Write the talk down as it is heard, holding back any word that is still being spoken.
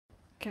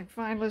Okay,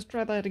 fine, let's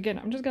try that again.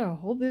 I'm just gonna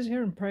hold this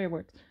here and pray it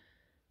works.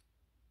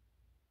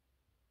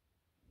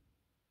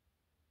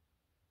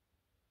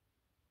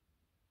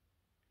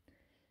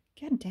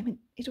 God damn it,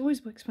 it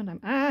always works when I'm...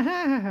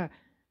 Ah!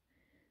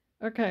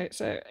 Okay,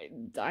 so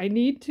I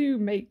need to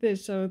make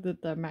this so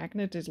that the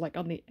magnet is like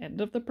on the end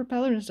of the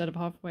propeller instead of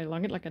halfway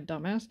along it like a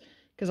dumbass,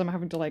 because I'm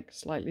having to like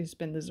slightly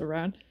spin this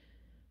around.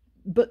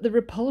 But the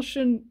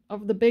repulsion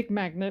of the big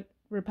magnet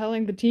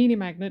repelling the teeny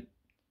magnet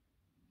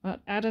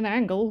at an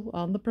angle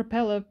on the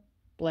propeller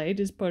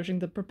blade is pushing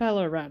the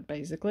propeller around,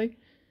 basically.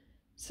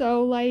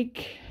 So,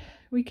 like,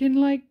 we can,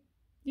 like,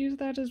 use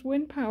that as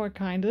wind power,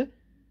 kinda.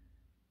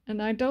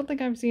 And I don't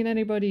think I've seen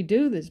anybody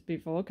do this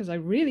before, because I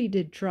really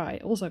did try.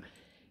 Also, if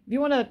you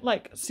want to,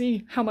 like,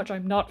 see how much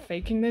I'm not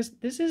faking this,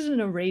 this is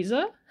an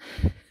eraser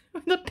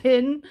with a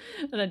pin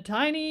and a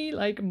tiny,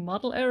 like,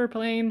 model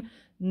airplane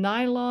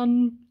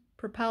nylon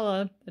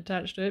propeller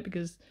attached to it,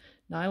 because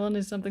nylon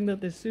is something that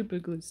this super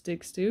glue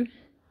sticks to.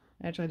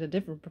 I tried a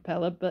different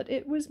propeller, but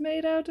it was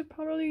made out of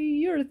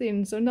probably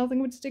urethane, so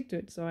nothing would stick to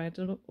it, so I had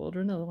to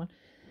order another one.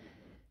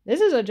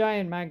 This is a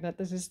giant magnet.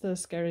 This is the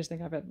scariest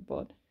thing I've ever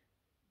bought.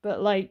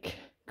 But, like,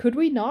 could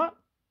we not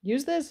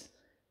use this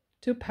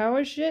to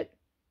power shit?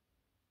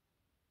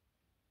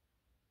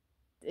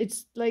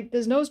 It's like,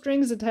 there's no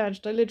strings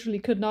attached. I literally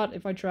could not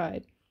if I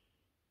tried.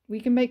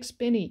 We can make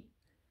spinny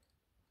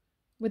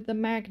with the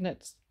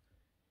magnets.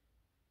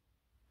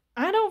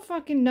 I don't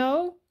fucking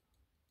know.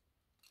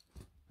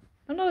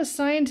 I'm not a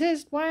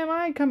scientist. Why am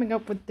I coming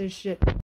up with this shit?